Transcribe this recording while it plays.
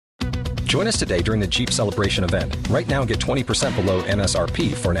Join us today during the Jeep Celebration event. Right now, get 20% below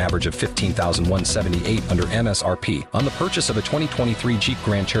MSRP for an average of $15,178 under MSRP on the purchase of a 2023 Jeep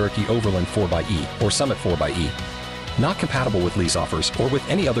Grand Cherokee Overland 4xE or Summit 4xE. Not compatible with lease offers or with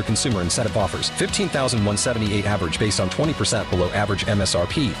any other consumer incentive offers. $15,178 average based on 20% below average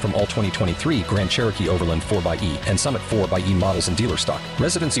MSRP from all 2023 Grand Cherokee Overland 4xE and Summit 4xE models in dealer stock.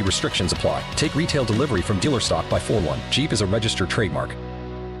 Residency restrictions apply. Take retail delivery from dealer stock by 4/1. Jeep is a registered trademark.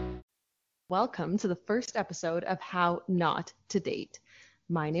 Welcome to the first episode of How Not to Date.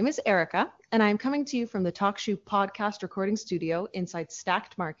 My name is Erica, and I'm coming to you from the TalkShoe podcast recording studio inside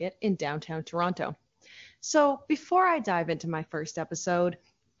Stacked Market in downtown Toronto. So before I dive into my first episode,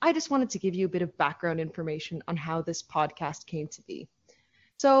 I just wanted to give you a bit of background information on how this podcast came to be.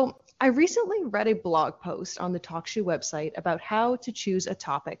 So I recently read a blog post on the TalkShoe website about how to choose a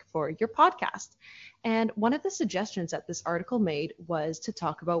topic for your podcast. And one of the suggestions that this article made was to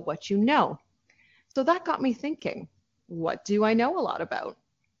talk about what you know. So that got me thinking, what do I know a lot about?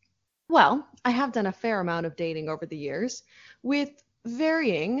 Well, I have done a fair amount of dating over the years with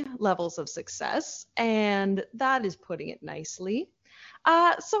varying levels of success, and that is putting it nicely.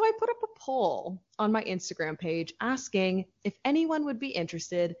 So I put up a poll on my Instagram page asking if anyone would be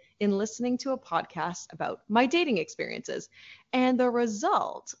interested in listening to a podcast about my dating experiences. And the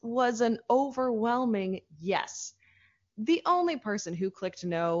result was an overwhelming yes. The only person who clicked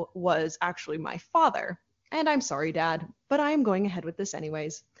no was actually my father. And I'm sorry, Dad, but I am going ahead with this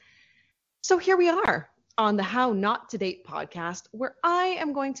anyways. So here we are on the How Not to Date podcast, where I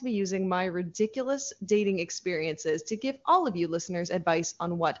am going to be using my ridiculous dating experiences to give all of you listeners advice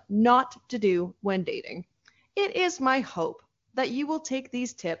on what not to do when dating. It is my hope that you will take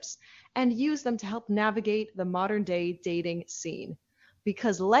these tips and use them to help navigate the modern day dating scene.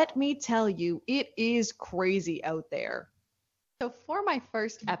 Because let me tell you, it is crazy out there. So for my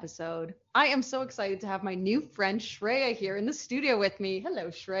first episode, I am so excited to have my new friend Shreya here in the studio with me. Hello,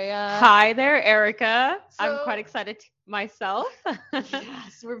 Shreya. Hi there, Erica. I'm quite excited myself.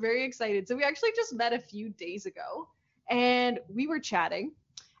 Yes, we're very excited. So we actually just met a few days ago and we were chatting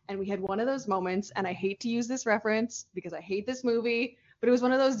and we had one of those moments, and I hate to use this reference because I hate this movie, but it was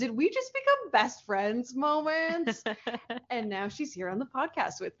one of those, did we just become best friends moments? And now she's here on the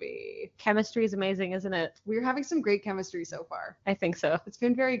podcast with me. Chemistry is amazing, isn't it? We're having some great chemistry so far. I think so. It's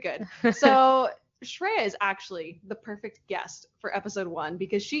been very good. So Shreya is actually the perfect guest for episode 1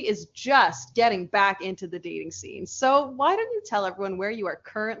 because she is just getting back into the dating scene. So why don't you tell everyone where you are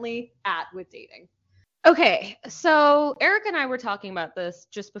currently at with dating? Okay, so Erica and I were talking about this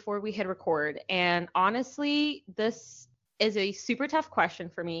just before we hit record, and honestly, this is a super tough question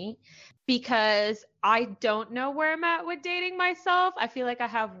for me because I don't know where I'm at with dating myself. I feel like I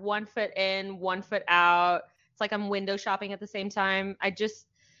have one foot in, one foot out. It's like I'm window shopping at the same time. I just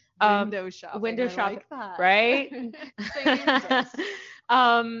window shopping. Like that. Right?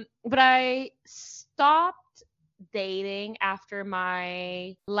 But I stopped dating after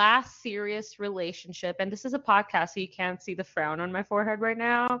my last serious relationship, and this is a podcast, so you can't see the frown on my forehead right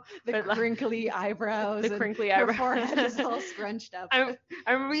now. The crinkly eyebrows. The crinkly eyebrows. Her forehead is all scrunched up.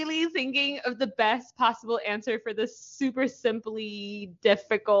 I'm really thinking of the best possible answer for this super simply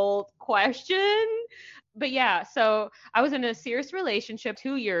difficult question. But yeah, so I was in a serious relationship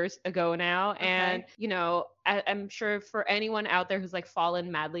 2 years ago now. Okay. And, you know, I'm sure for anyone out there who's like fallen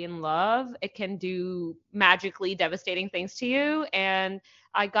madly in love, it can do magically devastating things to you. And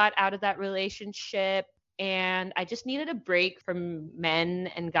I got out of that relationship and I just needed a break from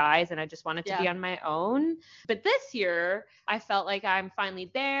men and guys, and I just wanted to be on my own. But this year, I felt like I'm finally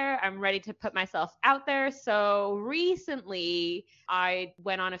there. I'm ready to put myself out there. So recently, I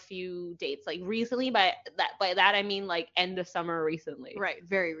went on a few dates. Like recently, by that I mean like end of summer recently. Right,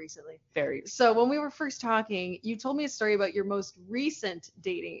 very recently. Very. So when we were first talking, you told me a story about your most recent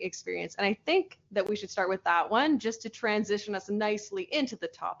dating experience, and I think that we should start with that one just to transition us nicely into the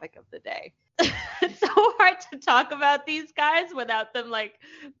topic of the day. It's so hard to talk about these guys without them like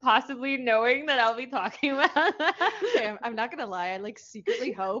possibly knowing that I'll be talking about them. Okay, I'm not gonna lie, I like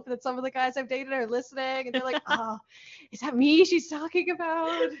secretly hope that some of the guys I've dated are listening and they're like, oh, is that me she's talking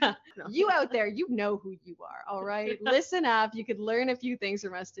about? No. You out there, you know who you are, all right? Listen up, you could learn a few things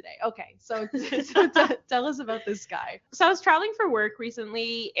from us today. Okay, so tell us about this guy. So I was traveling for work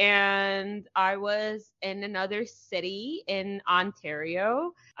recently and I was in another city in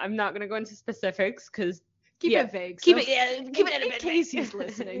Ontario. I'm not gonna go into specifics because keep it vague. Keep it in case he's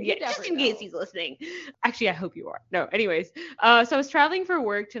listening. Yeah, just in case he's listening. Actually, I hope you are. No, anyways. So I was traveling for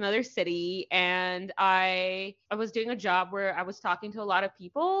work to another city, and I was doing a job where I was talking to a lot of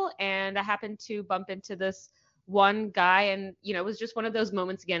people, and I happened to bump into this one guy, and it was just one of those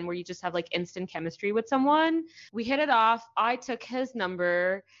moments again where you just have like instant chemistry with someone. We hit it off. I took his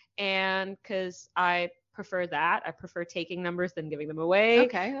number, and because I prefer taking numbers than giving them away.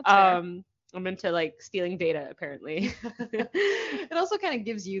 Okay, that's fair. I'm into like stealing data apparently. It also kind of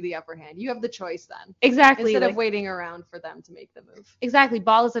gives you the upper hand. You have the choice then. Exactly. Instead of waiting around for them to make the move. Exactly.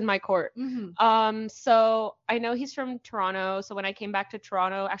 Ball is in my court. Mm-hmm. So I know he's from Toronto. So when I came back to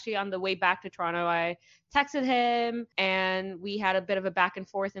Toronto, actually on the way back to Toronto, I texted him and we had a bit of a back and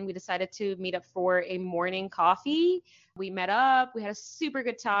forth, and we decided to meet up for a morning coffee. We met up. We had a super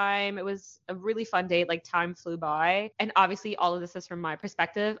good time. It was a really fun date. Like, time flew by. And obviously all of this is from my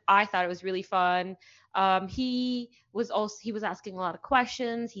perspective. I thought it was really fun. He was asking a lot of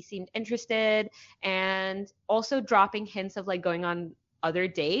questions. He seemed interested, and also dropping hints of like going on other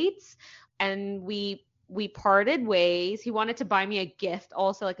dates. And we parted ways. He wanted to buy me a gift,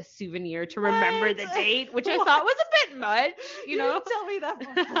 also like a souvenir to remember the date, which I thought was a bit much. You know, didn't tell me that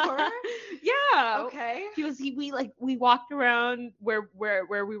before. Yeah. Okay. We walked around where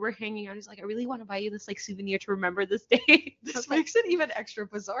we were hanging out. He's like, I really want to buy you this like souvenir to remember this date. This makes it even extra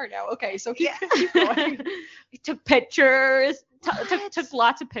bizarre now. Okay, so keep going. He took pictures. Took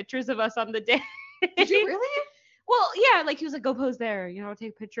lots of pictures of us on the date. Did you really? Well, yeah. Like, he was like, go pose there.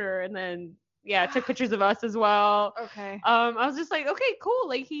 Take a picture, and then. Yeah, took pictures of us as well. Okay. I was just like, okay, cool.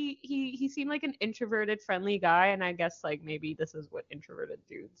 Like, he seemed like an introverted, friendly guy, and I guess like maybe this is what introverted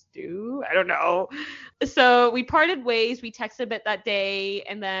dudes do. I don't know. So we parted ways. We texted a bit that day,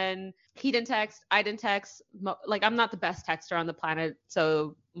 and then he didn't text. I didn't text. Like, I'm not the best texter on the planet,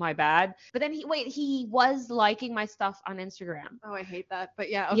 so my bad. But then he was liking my stuff on Instagram. Oh, I hate that. But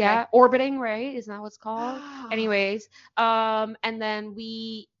yeah, okay. Yeah, orbiting, right? Isn't that what's called? Anyways, and then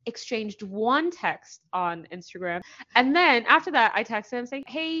we exchanged one text on Instagram. And then after that, I texted him saying,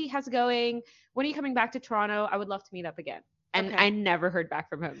 hey, how's it going? When are you coming back to Toronto? I would love to meet up again. And I never heard back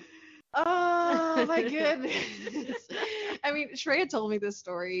from him. Oh my goodness. I mean, Shreya told me this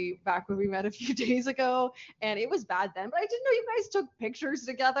story back when we met a few days ago, and it was bad then, but I didn't know you guys took pictures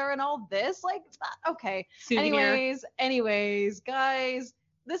together and all this. Like, okay. Souvenir. Anyways, guys,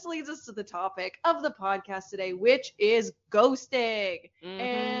 this leads us to the topic of the podcast today, which is ghosting. Mm-hmm.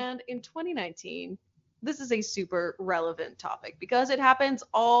 And in 2019, this is a super relevant topic because it happens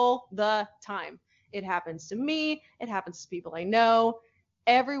all the time. It happens to me. It happens to people I know.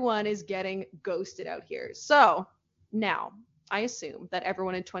 Everyone is getting ghosted out here. So now I assume that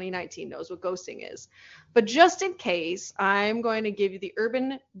everyone in 2019 knows what ghosting is. But just in case, I'm going to give you the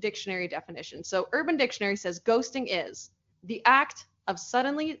Urban Dictionary definition. So Urban Dictionary says ghosting is the act of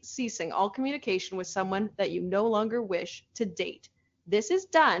suddenly ceasing all communication with someone that you no longer wish to date. This is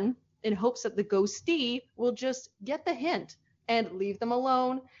done in hopes that the ghostee will just get the hint and leave them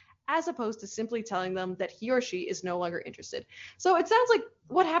alone, as opposed to simply telling them that he or she is no longer interested. So it sounds like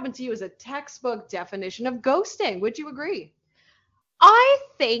what happened to you is a textbook definition of ghosting. Would you agree? I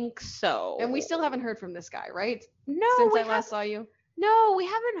think so. And we still haven't heard from this guy, right? No, since I last saw you? No, we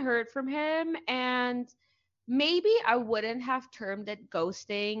haven't heard from him. And maybe I wouldn't have termed it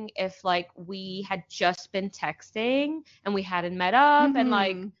ghosting if like we had just been texting and we hadn't met up. And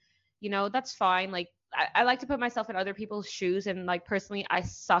like, that's fine. Like, I like to put myself in other people's shoes, and like personally, I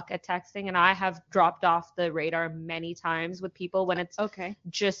suck at texting, and I have dropped off the radar many times with people when it's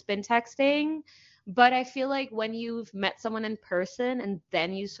just been texting. But I feel like when you've met someone in person and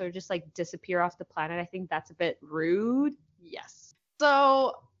then you sort of just like disappear off the planet, I think that's a bit rude. Yes.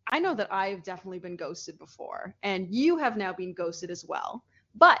 So I know that I've definitely been ghosted before, and you have now been ghosted as well.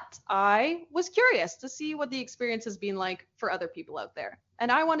 But I was curious to see what the experience has been like for other people out there.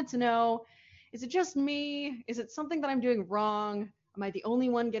 And I wanted to know, is it just me? Is it something that I'm doing wrong? Am I the only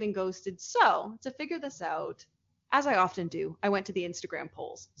one getting ghosted? So to figure this out, as I often do, I went to the Instagram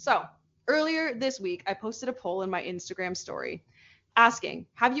polls. So earlier this week, I posted a poll in my Instagram story asking,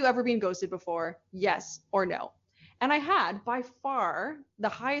 have you ever been ghosted before? Yes or no? And I had by far the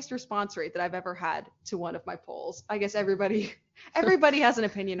highest response rate that I've ever had to one of my polls. I guess everybody has an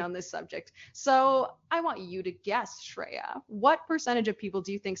opinion on this subject. So I want you to guess, Shreya, what percentage of people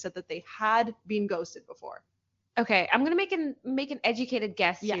do you think said that they had been ghosted before? Okay, I'm going to make an educated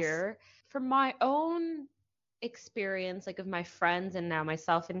guess here. From my own experience, like of my friends and now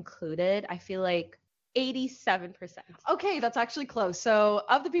myself included, I feel like 87%. Okay, that's actually close. So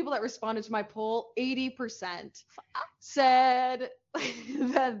of the people that responded to my poll, 80% said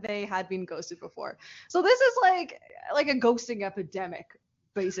that they had been ghosted before. So this is like a ghosting epidemic,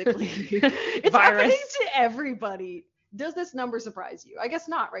 basically. It's virus. happening to everybody. Does this number surprise you? I guess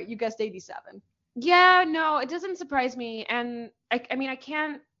not, right? You guessed 87. Yeah, no, it doesn't surprise me. And I mean, I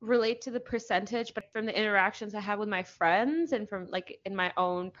can't relate to the percentage, but from the interactions I have with my friends and from like in my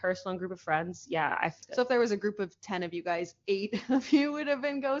own personal group of friends, yeah, So if there was a group of 10 of you guys, 8 of you would have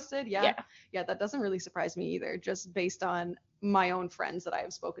been ghosted. Yeah. yeah. Yeah, that doesn't really surprise me either, just based on my own friends that I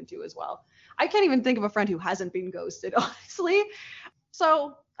have spoken to as well. I can't even think of a friend who hasn't been ghosted, honestly.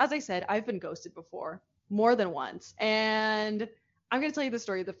 So, as I said, I've been ghosted before, more than once. And I'm going to tell you the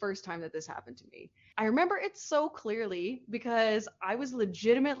story the first time that this happened to me. I remember it so clearly because I was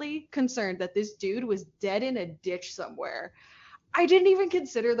legitimately concerned that this dude was dead in a ditch somewhere. I didn't even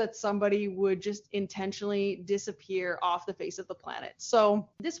consider that somebody would just intentionally disappear off the face of the planet. So,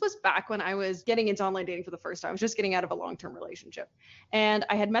 this was back when I was getting into online dating for the first time. I was just getting out of a long term relationship. And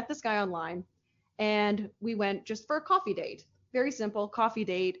I had met this guy online and we went just for a coffee date. Very simple coffee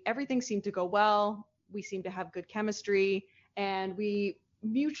date. Everything seemed to go well. We seemed to have good chemistry and we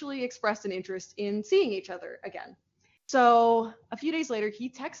mutually expressed an interest in seeing each other again. So a few days later, he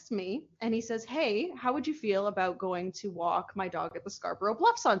texts me and he says, "Hey, how would you feel about going to walk my dog at the Scarborough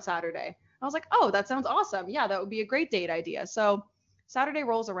Bluffs on Saturday?" I was like, "Oh, that sounds awesome. Yeah, that would be a great date idea." So Saturday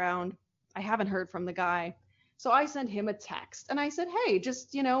rolls around. I haven't heard from the guy. So I send him a text and I said, "Hey,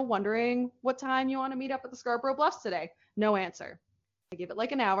 just, wondering what time you want to meet up at the Scarborough Bluffs today." No answer. I give it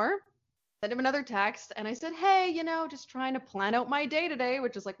like an hour, sent him another text and I said, "Hey, just trying to plan out my day today,"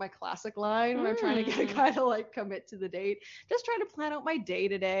 which is like my classic line when I'm trying to get a guy to like commit to the date. "Just trying to plan out my day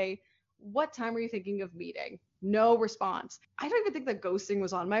today. What time are you thinking of meeting?" No response. I don't even think that ghosting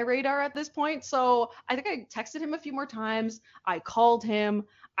was on my radar at this point. So I think I texted him a few more times. I called him.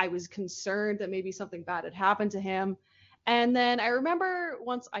 I was concerned that maybe something bad had happened to him. And then I remember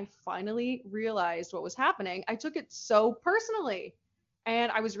once I finally realized what was happening, I took it so personally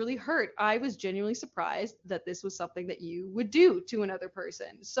and I was really hurt. I was genuinely surprised that this was something that you would do to another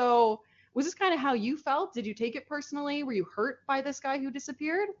person. So, was this kind of how you felt? Did you take it personally? Were you hurt by this guy who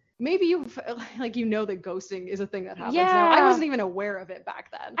disappeared? Maybe you like that ghosting is a thing that happens now. I Yeah. wasn't even aware of it back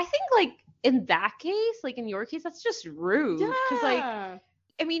then. I think like in that case, like in your case, that's just rude. Cause like, Yeah.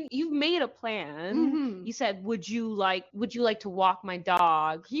 I mean, you've made a plan. Mhm. You said, would you like to walk my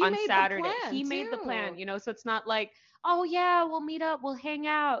dog He on made the Saturday? plan He made the plan, too. so it's not like, oh yeah, we'll meet up, we'll hang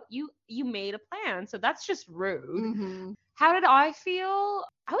out. You made a plan. So that's just rude. Mhm. How did I feel?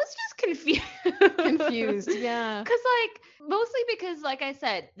 I was just confused. Confused. Yeah. Cause like mostly because like I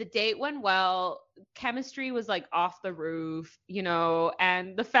said, the date went well, chemistry was like off the roof,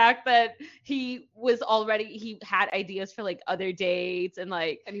 and the fact that he had ideas for like other dates and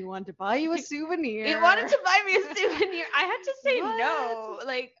like And he wanted to buy you a souvenir. he wanted to buy me a souvenir. I had to say What? no.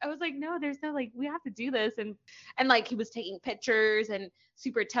 Like I was like, no, there's no like we have to do this and like he was taking pictures and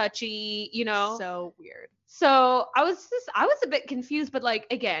super touchy. So weird. So I was a bit confused, but like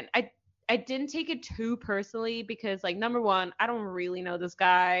again, I didn't take it too personally because like number one, I don't really know this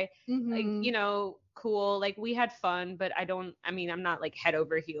guy. Like, Mhm. cool. Like we had fun, but I mean, I'm not like head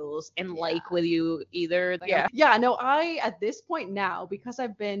over heels in Yeah. like with you either. Yeah. Yeah, no, I at this point now, because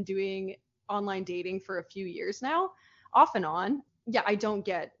I've been doing online dating for a few years now, off and on, yeah, I don't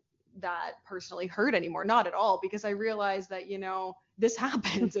get that personally hurt anymore. Not at all, because I realize that, this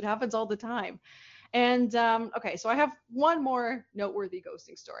happens. It happens all the time. And okay, so I have one more noteworthy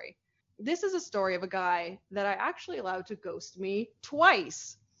ghosting story. This is a story of a guy that I actually allowed to ghost me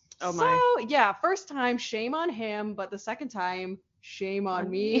twice. Oh So, my. yeah, first time, shame on him, but the second time, shame on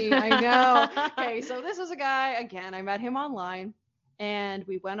On me. me. I know. Okay, so this was a guy, again, I met him online and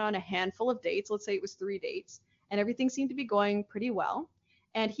we went on a handful of dates. Let's say it was 3 dates, and everything seemed to be going pretty well.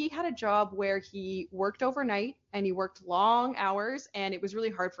 And he had a job where he worked overnight and he worked long hours, and it was really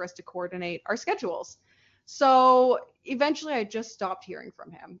hard for us to coordinate our schedules. So eventually I just stopped hearing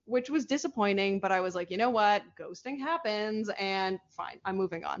from him, which was disappointing, but I was like, you know what? Ghosting happens and fine, I'm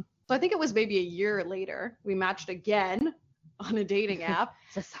moving on. So I think it was maybe a year later, we matched again on a dating app.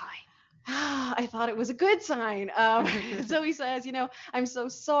 It's a sign. I thought it was a good sign. So he says, "I'm so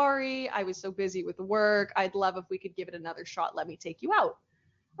sorry. I was so busy with work. I'd love if we could give it another shot. Let me take you out."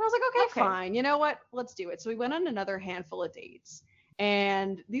 And I was like, okay, Okay. fine. You know what? Let's do it. So we went on another handful of dates.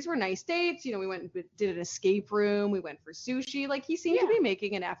 And these were nice dates. We went and did an escape room. We went for sushi. Like he seemed to be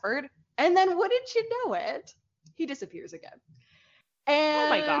making an effort. And then wouldn't you know it? He disappears again. Oh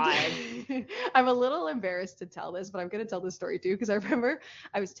my And God. I'm a little embarrassed to tell this, but I'm going to tell this story too, because I remember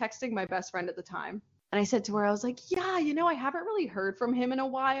I was texting my best friend at the time. And I said to her, I was like, yeah, I haven't really heard from him in a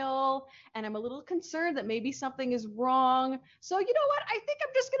while. And I'm a little concerned that maybe something is wrong. So, you know what? I think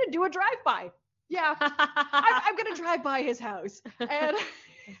I'm just going to do a drive by. Yeah, I'm going to drive by his house. And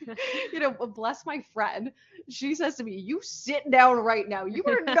Bless my friend. She says to me, you sit down right now. You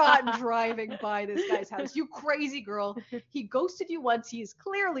are not driving by this guy's house. You crazy girl. He ghosted you once. He's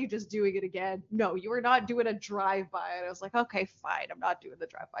clearly just doing it again. No, you are not doing a drive-by. And I was like, okay, fine. I'm not doing the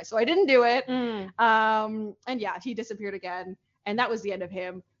drive-by. So I didn't do it. And yeah, he disappeared again. And that was the end of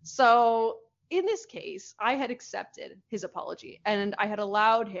him. So in this case, I had accepted his apology and I had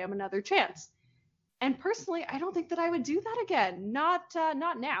allowed him another chance. And personally, I don't think that I would do that again. Not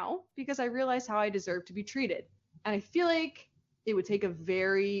now, because I realize how I deserve to be treated. And I feel like it would take a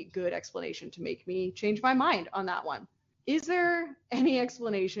very good explanation to make me change my mind on that one. Is there any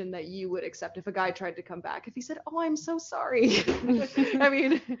explanation that you would accept if a guy tried to come back? If he said, oh, I'm so sorry. I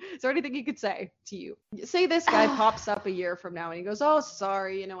mean, is there anything he could say to you? Say this guy pops up a year from now and he goes, oh,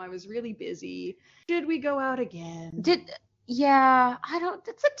 sorry, I was really busy. Should we go out again? Yeah,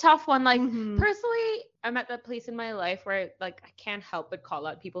 it's a tough one. Like, personally, I'm at that place in my life where I can't help but call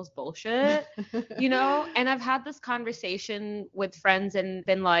out people's bullshit, and I've had this conversation with friends and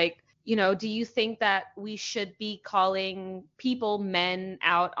been like, do you think that we should be calling men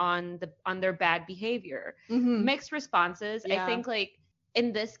out on their bad behavior? Mixed responses. Yeah. I think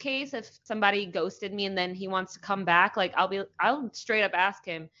in this case, if somebody ghosted me and then he wants to come back, I'll straight up ask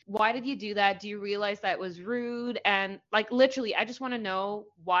him, why did you do that? Do you realize that was rude? And literally, I just want to know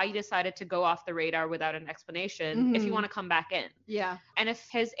why you decided to go off the radar without an explanation if you want to come back in. Yeah. And if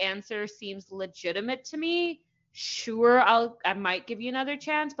his answer seems legitimate to me, sure, I might give you another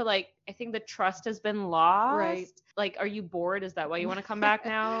chance, but I think the trust has been lost. Right. Are you bored? Is that why you want to come back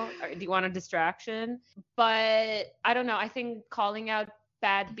now? Or do you want a distraction? But I don't know. I think calling out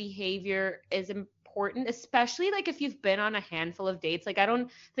bad behavior is important, especially if you've been on a handful of dates. I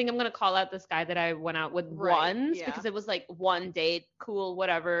don't think I'm going to call out this guy that I went out with once because it was one date, cool,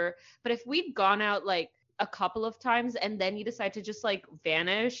 whatever. But if we've gone out a couple of times and then you decide to just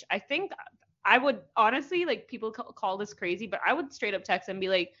vanish, I think I would honestly, people call this crazy, but I would straight up text and be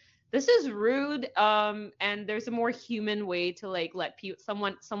like, this is rude. And there's a more human way to let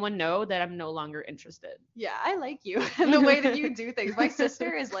someone know that I'm no longer interested. Yeah, I like you and the way that you do things. My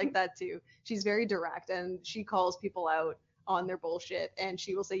sister is like that too. She's very direct and she calls people out on their bullshit and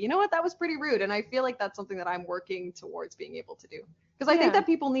she will say, you know what, that was pretty rude. And I feel like that's something that I'm working towards being able to do. Because I think that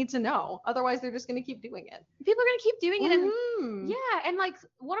people need to know. Otherwise, they're just going to keep doing it. People are going to keep doing it. And yeah. And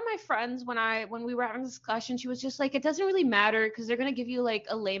one of my friends, when we were having this discussion, she was just like, it doesn't really matter because they're going to give you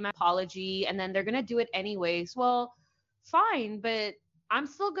a lame apology and then they're going to do it anyways. Well, fine. But I'm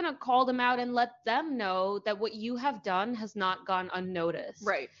still going to call them out and let them know that what you have done has not gone unnoticed.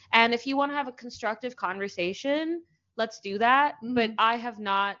 Right. And if you want to have a constructive conversation, let's do that. But I have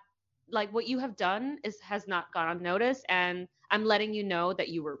not, what you have done has not gone unnoticed. And I'm letting you know that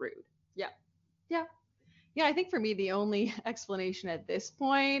you were rude. Yeah. Yeah. Yeah, I think for me, the only explanation at this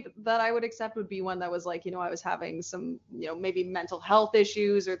point that I would accept would be one that was I was having some, maybe mental health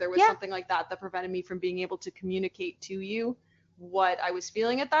issues or there was something like that prevented me from being able to communicate to you what I was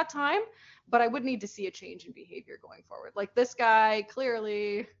feeling at that time. But I would need to see a change in behavior going forward. This guy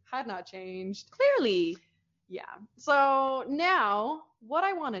clearly had not changed. Clearly. Yeah. So now what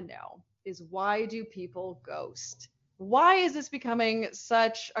I want to know is, why do people ghost? Why is this becoming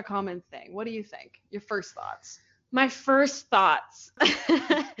such a common thing? What do you think? Your first thoughts? My first thoughts,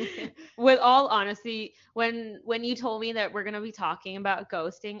 with all honesty, when you told me that we're going to be talking about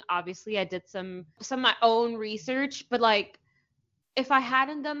ghosting, obviously I did some of my own research, but if I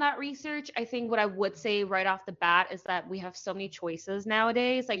hadn't done that research, I think what I would say right off the bat is that we have so many choices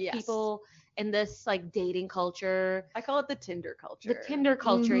nowadays. People in this dating culture. I call it the Tinder culture. The Tinder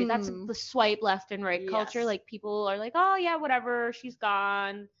culture. That's the swipe left and right culture. People are like, oh yeah, whatever, she's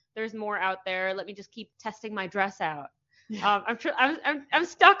gone. There's more out there. Let me just keep testing my dress out. Yeah. I'm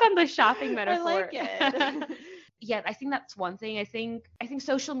stuck on the shopping metaphor. I like it. Yeah, I think that's one thing. I think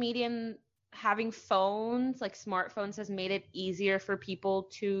social media and having phones, smartphones, has made it easier for people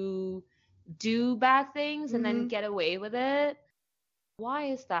to do bad things and then get away with it. Why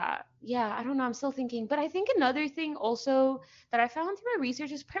is that? Yeah, I don't know. I'm still thinking. But I think another thing also that I found through my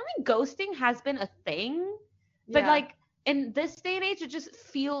research is apparently ghosting has been a thing. But in this day and age, it just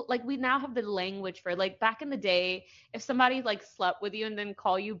feels like we now have the language for it. Back in the day, if somebody slept with you and then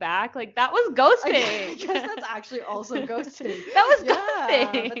call you back, that was ghosting. I guess that's actually also ghosting. That was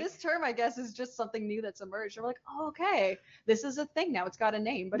ghosting. But this term, I guess, is just something new that's emerged. We're oh, okay, this is a thing now. It's got a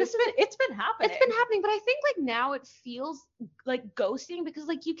name, but it's been happening. It's been happening, but I think now it feels like ghosting because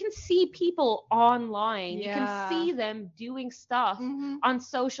you can see people online. Yeah. You can see them doing stuff on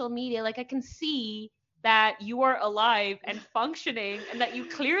social media. I can see that you are alive and functioning and that you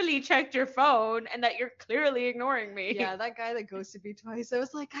clearly checked your phone and that you're clearly ignoring me. Yeah, that guy that ghosted me twice, I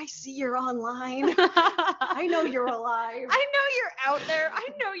was like, I see you're online. I know you're alive. I know you're out there. I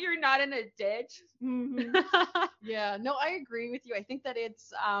know you're not in a ditch. Mm-hmm. Yeah, no, I agree with you. I think that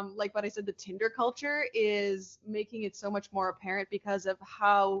it's like what I said, the Tinder culture is making it so much more apparent because of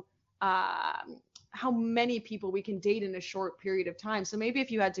how many people we can date in a short period of time. So maybe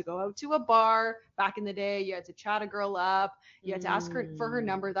if you had to go out to a bar back in the day, you had to chat a girl up, you had to ask her for her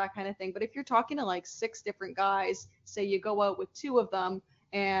number, that kind of thing. But if you're talking to like 6 different guys, say you go out with 2 of them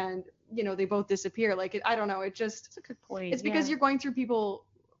and they both disappear, like I don't know, it just, That's a good point. it's because you're going through people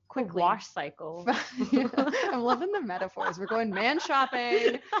quickly. A wash cycle. I'm loving the metaphors. We're going man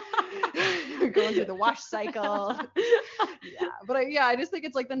shopping. We're going through the wash cycle. Yeah, but I just think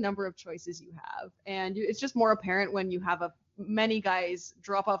it's like the number of choices you have, and it's just more apparent when you have many guys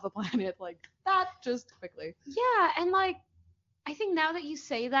drop off the planet like that just quickly. Yeah, and like I think now that you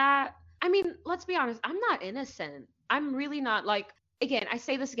say that, I mean, let's be honest, I'm not innocent. I'm really not. Like, again, I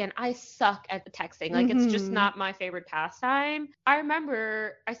say this again, I suck at texting. Like, it's just not my favorite pastime. I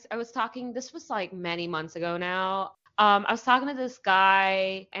remember I was talking, this was like many months ago now. I was talking to this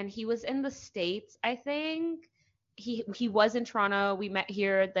guy and he was in the States, I think. He was in Toronto. We met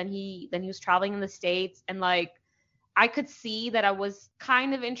here. Then he was traveling in the States, and like I could see that I was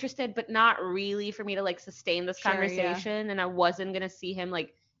kind of interested, but not really for me to like sustain this conversation. Yeah. And I wasn't gonna see him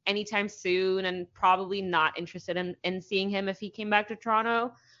like anytime soon, and probably not interested in seeing him if he came back to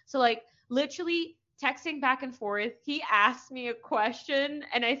Toronto. So like literally texting back and forth, he asked me a question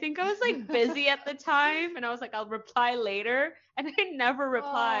and I think I was like busy at the time and I was like, I'll reply later, and I never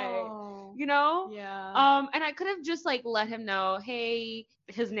replied. Yeah. And I could have just like let him know, hey,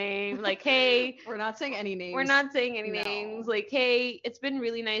 his name, like, hey, we're not saying any names. We're not saying any names. Like, hey, it's been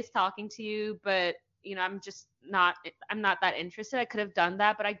really nice talking to you, but I'm not that interested. I could have done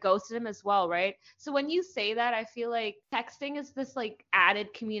that, but I ghosted him as well, right? So when you say that, I feel like texting is this like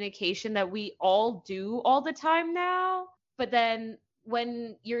added communication that we all do all the time now. But then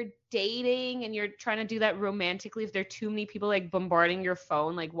when you're dating and you're trying to do that romantically, if there are too many people like bombarding your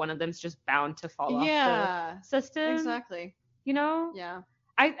phone, like one of them's just bound to fall off the system. Exactly. Yeah.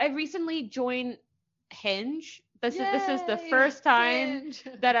 I recently joined Hinge. This is the first time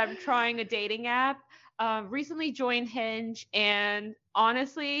that I'm trying a dating app. Recently joined Hinge, and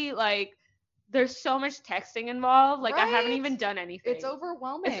honestly, like, there's so much texting involved. Like, right? I haven't even done anything. It's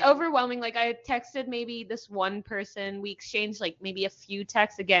overwhelming. Like, I texted maybe this one person. We exchanged like maybe a few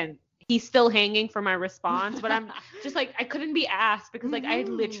texts. Again, he's still hanging for my response, but I'm just like, I couldn't be asked because like I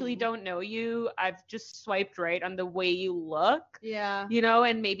literally don't know you. I've just swiped right on the way you look. Yeah.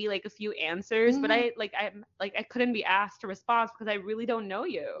 And maybe like a few answers, but I couldn't be asked to respond because I really don't know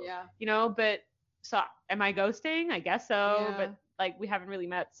you. Yeah. But so am I ghosting? I guess so. Yeah. But like we haven't really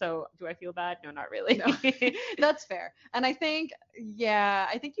met, so do I feel bad? No, not really. No. That's fair. And I think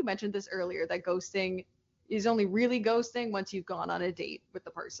you mentioned this earlier, that ghosting is only really ghosting once you've gone on a date with the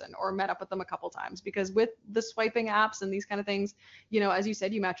person or met up with them a couple times, because with the swiping apps and these kind of things, as you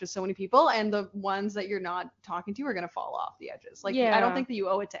said, you match with so many people, and the ones that you're not talking to are going to fall off the edges. Like, I don't think that you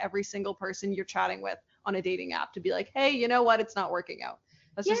owe it to every single person you're chatting with on a dating app to be like, hey, you know what? It's not working out.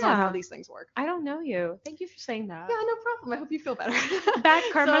 That's just not how these things work. I don't know you. Thank you for saying that. Yeah, no problem. I hope you feel better. Bad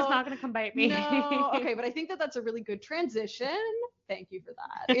karma's not going to come bite me. No. Okay, but I think that that's a really good transition. Thank you for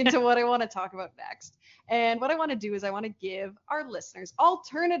that. Into what I want to talk about next. And what I want to do is I want to give our listeners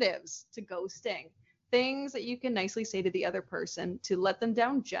alternatives to ghosting. Things that you can nicely say to the other person to let them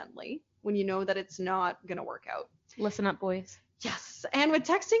down gently when you know that it's not going to work out. Listen up, boys. Yes. And with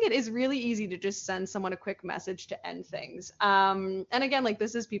texting, it is really easy to just send someone a quick message to end things. And again, like,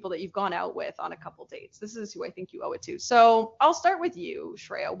 this is people that you've gone out with on a couple dates. This is who I think you owe it to. So I'll start with you,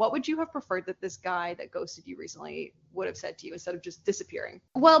 Shreya. What would you have preferred that this guy that ghosted you recently would have said to you instead of just disappearing?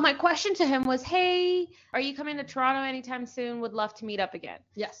 Well, my question to him was, hey, are you coming to Toronto anytime soon? Would love to meet up again.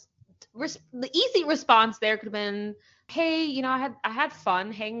 Yes. The easy response there could have been, hey, I had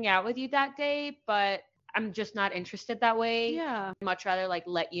fun hanging out with you that day, but I'm just not interested that way. Yeah. I'd much rather like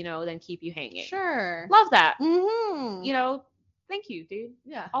let you know than keep you hanging. Sure. Love that. Mm-hmm. Thank you, dude.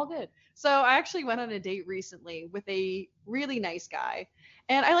 Yeah. All good. So I actually went on a date recently with a really nice guy.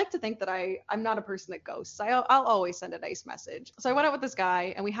 And I like to think that I'm not a person that ghosts. I'll always send a nice message. So I went out with this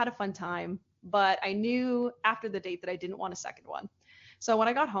guy and we had a fun time, but I knew after the date that I didn't want a second one. So when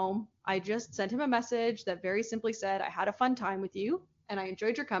I got home, I just sent him a message that very simply said, I had a fun time with you and I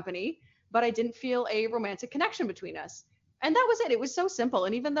enjoyed your company, but I didn't feel a romantic connection between us. And that was it. It was so simple.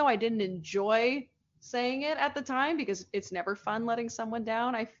 And even though I didn't enjoy saying it at the time because it's never fun letting someone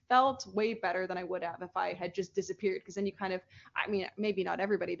down. I felt way better than I would have if I had just disappeared, because then you kind of, I mean, maybe not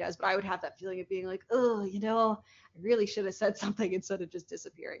everybody does, but I would have that feeling of being like, oh, I really should have said something instead of just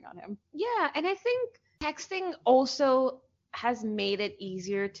disappearing on him. Yeah, and I think texting also has made it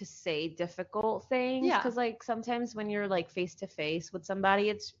easier to say difficult things. Yeah. Because like sometimes when you're like face to face with somebody,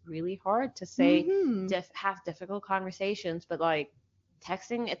 it's really hard to say have difficult conversations. But like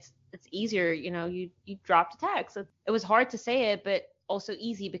texting, it's easier. You dropped a text. It was hard to say it, but also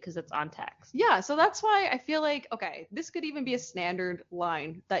easy because it's on text. Yeah, so that's why I feel like, okay, this could even be a standard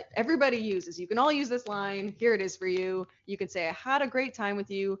line that everybody uses. You can all use this line. Here it is for you. You can say, I had a great time with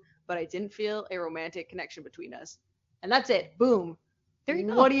you, but I didn't feel a romantic connection between us. And that's it. Boom. There you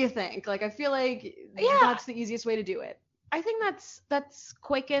go. What do you think? Like, I feel like that's the easiest way to do it. I think that's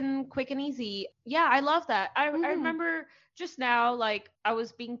quick and easy. Yeah, I love that. I remember just now, like I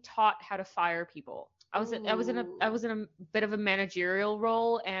was being taught how to fire people. I was in a bit of a managerial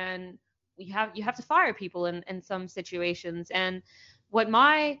role, and you have to fire people in some situations. And what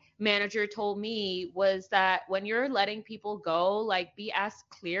my manager told me was that when you're letting people go, like be as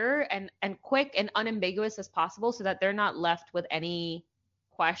clear and quick and unambiguous as possible so that they're not left with any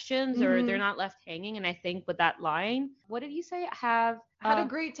questions or they're not left hanging. And I think with that line, what did you say? Had a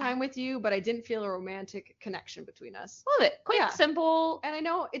great time with you, but I didn't feel a romantic connection between us. Love it. Quick, simple. And I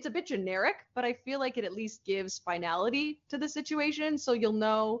know it's a bit generic, but I feel like it at least gives finality to the situation. So you'll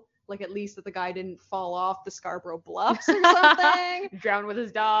know, like, at least that the guy didn't fall off the Scarborough Bluffs or something. Drown with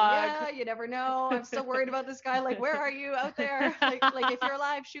his dog. Yeah, you never know. I'm still worried about this guy. Like, where are you out there? Like if you're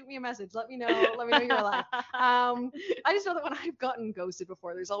alive, shoot me a message. Let me know you're alive. I just know that when I've gotten ghosted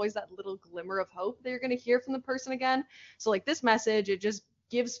before, there's always that little glimmer of hope that you're going to hear from the person again. So like this message, it just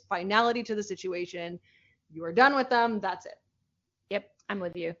gives finality to the situation. You are done with them. That's it. Yep, I'm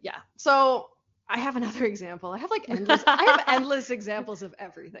with you. Yeah. So I have another example. I have endless examples of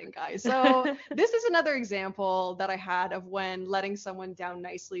everything, guys. So this is another example that I had of when letting someone down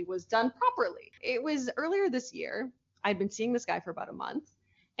nicely was done properly. It was earlier this year. I'd been seeing this guy for about a month,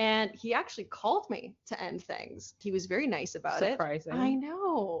 and he actually called me to end things. He was very nice about it. Surprising. I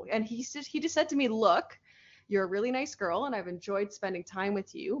know. And he just said to me, look, you're a really nice girl and I've enjoyed spending time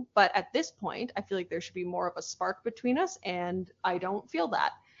with you, but at this point, I feel like there should be more of a spark between us, and I don't feel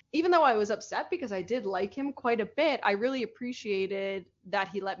that. Even though I was upset because I did like him quite a bit, I really appreciated that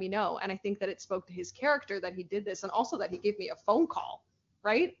he let me know. And I think that it spoke to his character that he did this, and also that he gave me a phone call,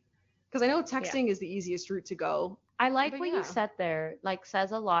 right? Because I know texting is the easiest route to go. I like what you said there, like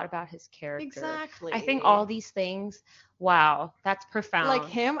says a lot about his character. Exactly. I think all these things, wow, that's profound. Like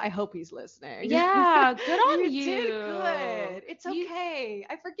him, I hope he's listening. Yeah, good on you. You did good. It's okay.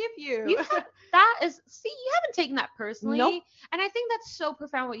 I forgive you. You haven't taken that personally. Nope. And I think that's so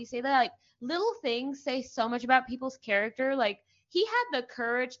profound what you say, that like little things say so much about people's character. Like he had the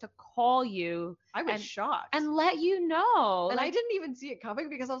courage to call you. I was shocked. And let you know. And I didn't even see it coming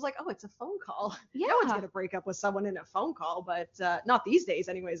because I was like, oh, it's a phone call. Yeah. No one's going to break up with someone in a phone call, but not these days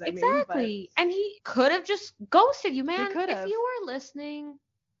anyways, Exactly. And he could have just ghosted you, man. He could have. If you were listening,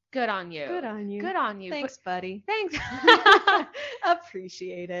 good on you. Good on you. Good on you. Thanks, buddy. Thanks.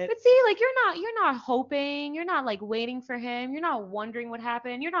 Appreciate it. But see, like you're not hoping, you're not like waiting for him, you're not wondering what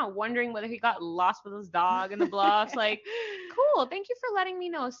happened, you're not wondering whether he got lost with his dog in the bluffs. Like, cool, thank you for letting me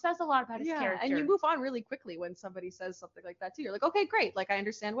know. It says a lot about his character. And you move on really quickly when somebody says something like that too. You're like, okay, great. Like I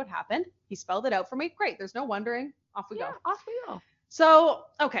understand what happened. He spelled it out for me. Great. There's no wondering. Off we go. Off we go. So,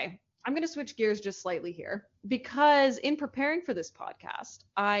 okay. I'm going to switch gears just slightly here because in preparing for this podcast,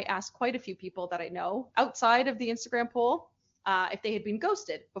 I asked quite a few people that I know outside of the Instagram poll if they had been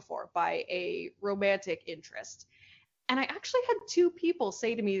ghosted before by a romantic interest. And I actually had 2 people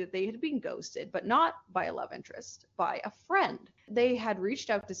say to me that they had been ghosted, but not by a love interest, by a friend. They had reached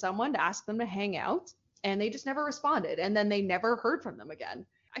out to someone to ask them to hang out, and they just never responded. And then they never heard from them again.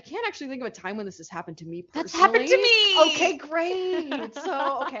 I can't actually think of a time when this has happened to me personally. That's happened to me. Okay, great.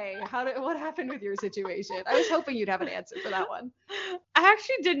 So, okay, what happened with your situation? I was hoping you'd have an answer for that one. I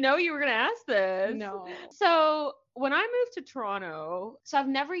actually didn't know you were going to ask this. No. So, when I moved to Toronto, I've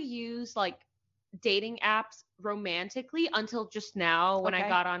never used like dating apps romantically until just now when I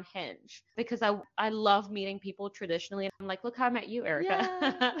got on Hinge, because I love meeting people traditionally. I'm like, look how I met you, Erica.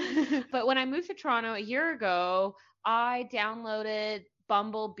 Yeah. But when I moved to Toronto a year ago, I downloaded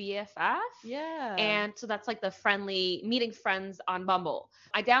Bumble BFF. Yeah. And so that's like the friendly meeting friends on Bumble.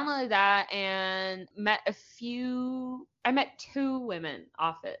 I downloaded that and met 2 women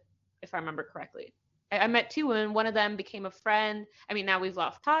off it, if I remember correctly. I met 2 women. One of them became a friend. I mean, now we've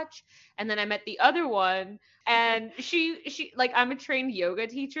lost touch. And then I met the other one And she like, I'm a trained yoga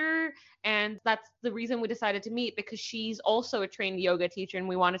teacher, and that's the reason we decided to meet, because she's also a trained yoga teacher, and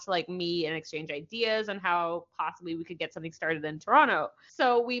we wanted to like meet and exchange ideas on how possibly we could get something started in Toronto.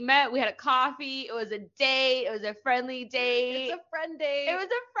 So we met, we had a coffee, it was a date, it was a friendly date. It's a friend date. It was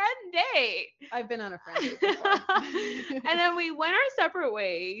a friend date. I've been on a friend date before. And then we went our separate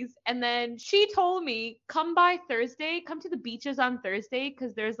ways, and then she told me, come by Thursday, come to the beaches on Thursday,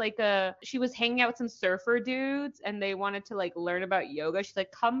 because there's like she was hanging out with some surfer dudes and they wanted to like learn about yoga. She's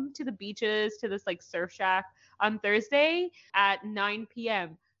like, come to the beaches, to this like surf shack on Thursday at 9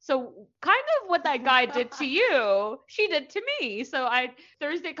 p.m. So kind of what that guy did to you, she did to me. So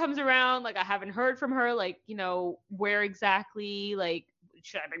Thursday comes around, like I haven't heard from her, like, you know, where exactly, like,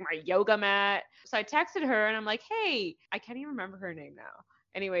 should I bring my yoga mat? So I texted her and I'm like, hey, I can't even remember her name now.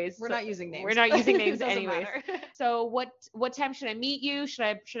 Anyways, we're not using names. We're not using names Doesn't anyways. matter. So what time should I meet you? Should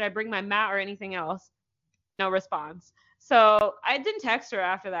I bring my mat or anything else? No response. So I didn't text her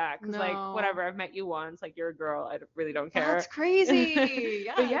after that, because like, whatever, I've met you once, like, you're a girl, I really don't care. That's crazy.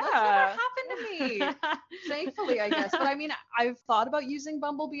 Yeah, But yeah, that's never happened to me. Thankfully, I guess. But I mean, I've thought about using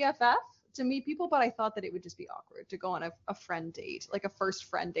Bumble BFF to meet people, but I thought that it would just be awkward to go on a friend date, like a first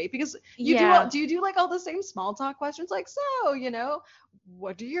friend date, because do you do like all the same small talk questions, like, so, you know,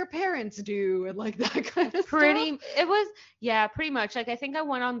 what do your parents do, and like that kind of stuff? It was, yeah, pretty much. Like, I think I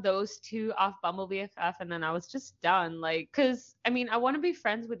went on those two off Bumble BFF, and then I was just done. Like, because I mean, I want to be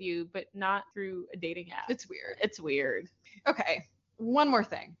friends with you, but not through a dating app. It's weird. It's weird. Okay. One more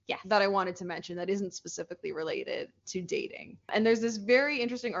thing that I wanted to mention that isn't specifically related to dating. And there's this very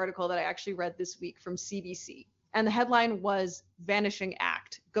interesting article that I actually read this week from CBC. And the headline was Vanishing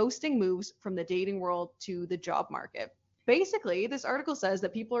Act, Ghosting Moves from the Dating World to the Job Market. Basically, this article says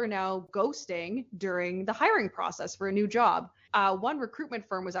that people are now ghosting during the hiring process for a new job. One recruitment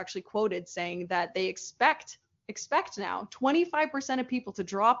firm was actually quoted saying that they expect now 25% of people to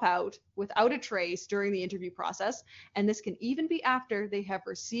drop out without a trace during the interview process, and this can even be after they have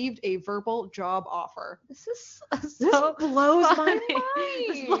received a verbal job offer. This blows my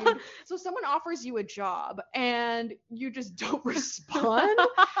mind. So someone offers you a job and you just don't respond.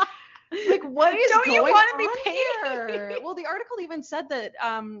 Like, what is don't going you want to be on paid here? Well, the article even said that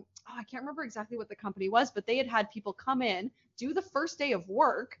I can't remember exactly what the company was, but they had people come in, do the first day of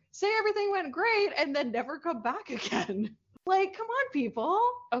work, say everything went great, and then never come back again. Like, come on, people.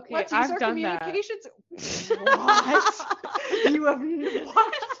 Okay, let's use I've our done communications. that. What? You have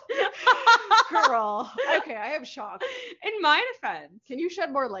what? Girl. Okay, I am shocked. In my defense. Can you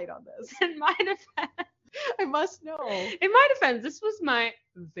shed more light on this? In my defense. I must know. In my defense, this was my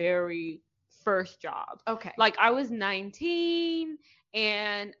very first job. Okay. Like, I was 19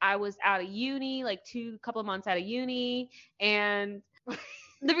 and I was out of uni, like couple of months out of uni, and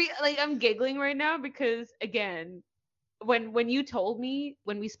like, I'm giggling right now because, again, when you told me,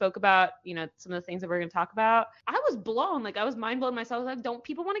 when we spoke about, you know, some of the things that we're going to talk about, I was blown. Like, I was mind blown myself. I was like, don't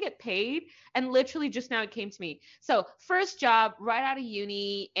people want to get paid? And literally just now it came to me. So first job right out of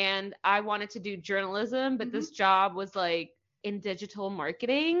uni, and I wanted to do journalism, but this job was like in digital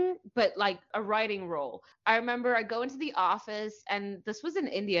marketing, but like a writing role. I remember I go into the office, and this was in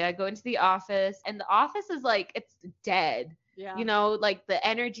India. I go into the office, and the office is like, it's dead. Yeah. You know, like, the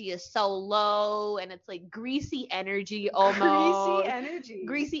energy is so low, and it's like greasy energy almost.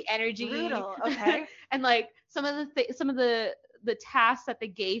 Greasy energy. Brutal. Okay. And like some of the tasks that they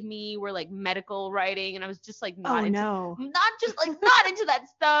gave me were like medical writing, and I was just like not into that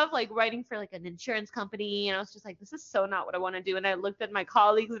stuff, like writing for like an insurance company, and I was just like, this is so not what I want to do. And I looked at my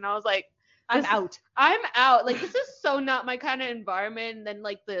colleagues and I was like, I'm out. Like, this is so not my kind of environment. And then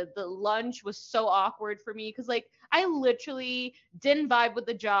like the lunch was so awkward for me, because like I literally didn't vibe with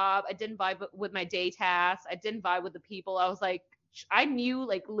the job. I didn't vibe with my day tasks. I didn't vibe with the people. I was like, I knew,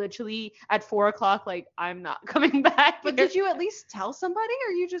 like, literally at 4:00, like, I'm not coming back. But did you at least tell somebody,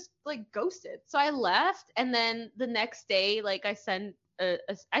 or you just like ghosted? So I left, and then the next day, like, I sent an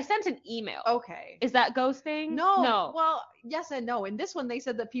email. Okay. Is that ghosting? No. Well, yes and no. In this one, they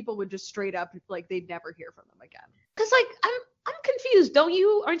said that people would just straight up, like, they'd never hear from them again. Because, like, I'm confused.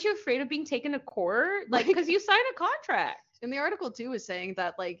 Aren't you afraid of being taken to court? Like, because you signed a contract. And the article too is saying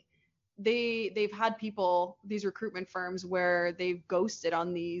that, like, they've had people, these recruitment firms, where they've ghosted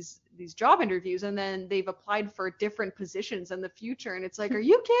on these job interviews, and then they've applied for different positions in the future, and it's like, are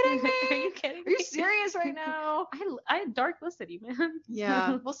you kidding me? Are you serious right now? I darklisted you, man.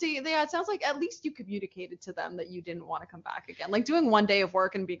 Yeah. Well, see, yeah, it sounds like at least you communicated to them that you didn't want to come back again. Like, doing one day of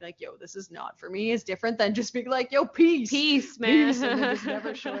work and being like, yo, this is not for me, is different than just being like, yo, peace, man. Peace, and then just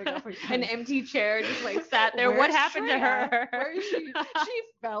never showing up again. An empty chair just like sat there. What happened to her? Where is she? She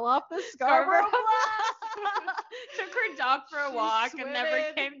fell off the Scarborough Blast. Took her dog for a walk and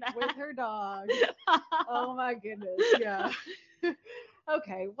never came back. With her dog. Oh my goodness. Yeah.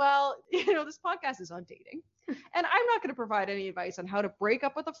 Okay. Well, this podcast is on dating. And I'm not going to provide any advice on how to break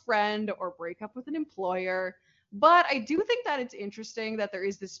up with a friend or break up with an employer. But I do think that it's interesting that there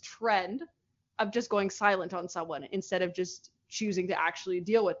is this trend of just going silent on someone instead of just choosing to actually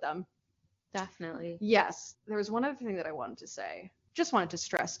deal with them. Definitely. Yes. There was one other thing that I wanted to say. Just wanted to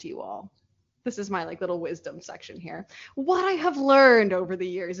stress to you all. This is my little wisdom section here. What I have learned over the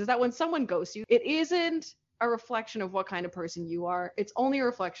years is that when someone ghosts you, it isn't a reflection of what kind of person you are. It's only a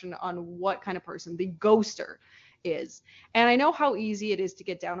reflection on what kind of person the ghoster is. And I know how easy it is to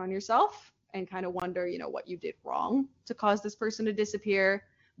get down on yourself and kind of wonder, what you did wrong to cause this person to disappear.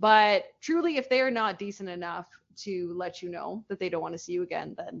 But truly, if they are not decent enough to let you know that they don't want to see you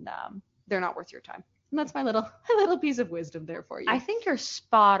again, then they're not worth your time. And that's my little piece of wisdom there for you. I think you're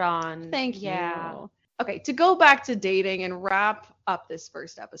spot on. Thank you. Okay, to go back to dating and wrap up this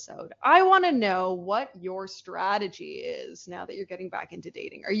first episode, I want to know what your strategy is now that you're getting back into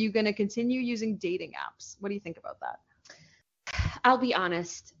dating. Are you going to continue using dating apps? What do you think about that? I'll be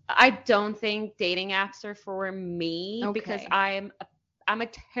honest. I don't think dating apps are for me because I'm a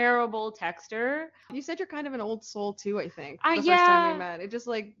terrible texter. You said you're kind of an old soul too, I think. The first time we met. It just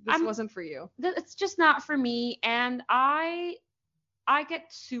wasn't for you. It's just not for me. And I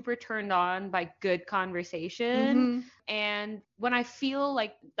get super turned on by good conversation. Mm-hmm. And when I feel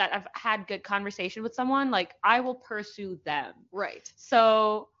like that I've had good conversation with someone, like I will pursue them. Right.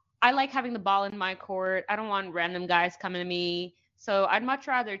 So I like having the ball in my court. I don't want random guys coming to me. So I'd much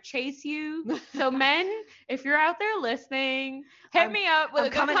rather chase you. So men, if you're out there listening, hit me up with a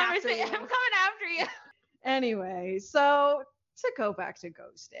good conversation. I'm coming after you. Anyway, so to go back to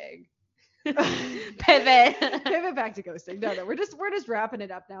ghosting. Pivot back to ghosting. No, we're just wrapping it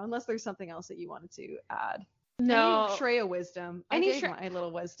up now, unless there's something else that you wanted to add. No. Any Shreya wisdom. I gave my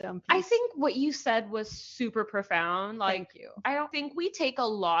little wisdom piece. I think what you said was super profound. Like, thank you. I don't think we take a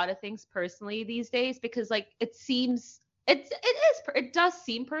lot of things personally these days because like it does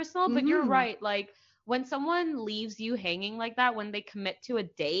seem personal, but you're right. Like when someone leaves you hanging like that, when they commit to a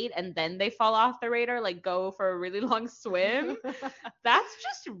date and then they fall off the radar, like go for a really long swim, that's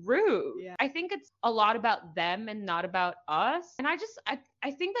just rude. Yeah. I think it's a lot about them and not about us. And I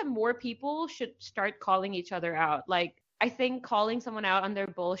think that more people should start calling each other out. Like I think calling someone out on their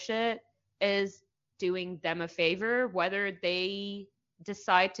bullshit is doing them a favor, whether they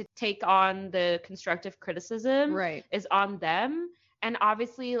decide to take on the constructive criticism is on them. And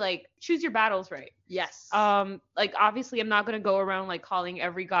obviously, like, choose your battles right. Yes. Like, obviously, I'm not going to go around, like, calling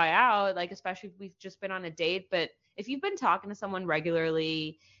every guy out, like, especially if we've just been on a date. But if you've been talking to someone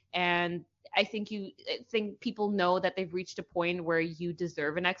regularly and I think people know that they've reached a point where you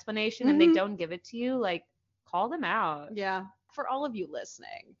deserve an explanation and they don't give it to you, like, call them out. Yeah. For all of you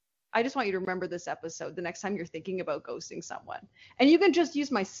listening, I just want you to remember this episode the next time you're thinking about ghosting someone. And you can just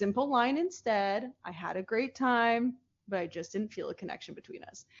use my simple line instead. I had a great time, but I just didn't feel a connection between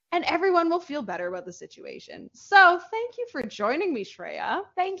us. And everyone will feel better about the situation. So thank you for joining me, Shreya.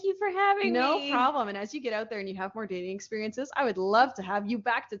 Thank you for having me. No problem. And as you get out there and you have more dating experiences, I would love to have you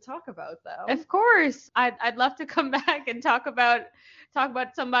back to talk about them. Of course. I'd love to come back and talk about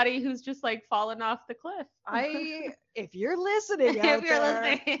somebody who's just like fallen off the cliff. If you're listening out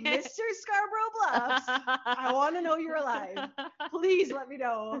there, Mr. Scarborough Bluffs, I want to know you're alive. Please let me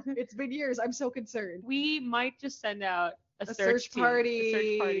know. It's been years. I'm so concerned. We might just send out a search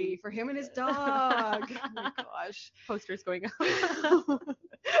party for him and his dog. Oh my gosh. Posters going up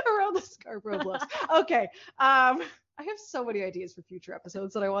around the Scarborough Bluffs. Okay. I have so many ideas for future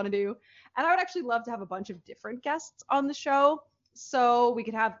episodes that I want to do. And I would actually love to have a bunch of different guests on the show so we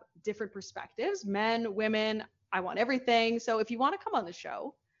could have different perspectives, men, women. I want everything. So if you want to come on the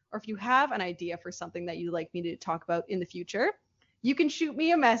show, or if you have an idea for something that you'd like me to talk about in the future, you can shoot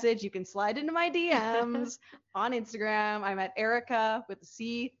me a message. You can slide into my DMs on Instagram. I'm at Erica with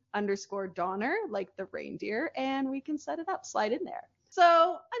the C_Donner, like the reindeer, and we can set it up. Slide in there.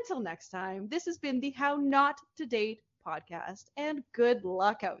 So until next time, this has been the How Not to Date podcast, and good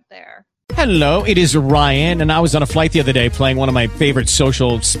luck out there. Hello, it is Ryan, and I was on a flight the other day playing one of my favorite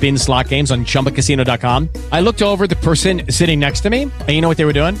social spin slot games on ChumbaCasino.com. I looked over at the person sitting next to me, and you know what they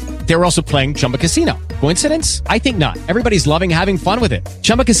were doing? They were also playing Chumba Casino. Coincidence? I think not. Everybody's loving having fun with it.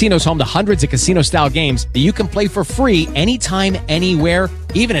 Chumba Casino is home to hundreds of casino-style games that you can play for free anytime, anywhere,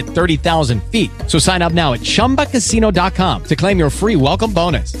 even at 30,000 feet. So sign up now at ChumbaCasino.com to claim your free welcome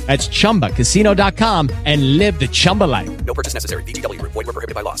bonus. That's ChumbaCasino.com and live the Chumba life. No purchase necessary. VGW. Void where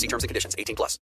prohibited by law. See terms and conditions. 18+.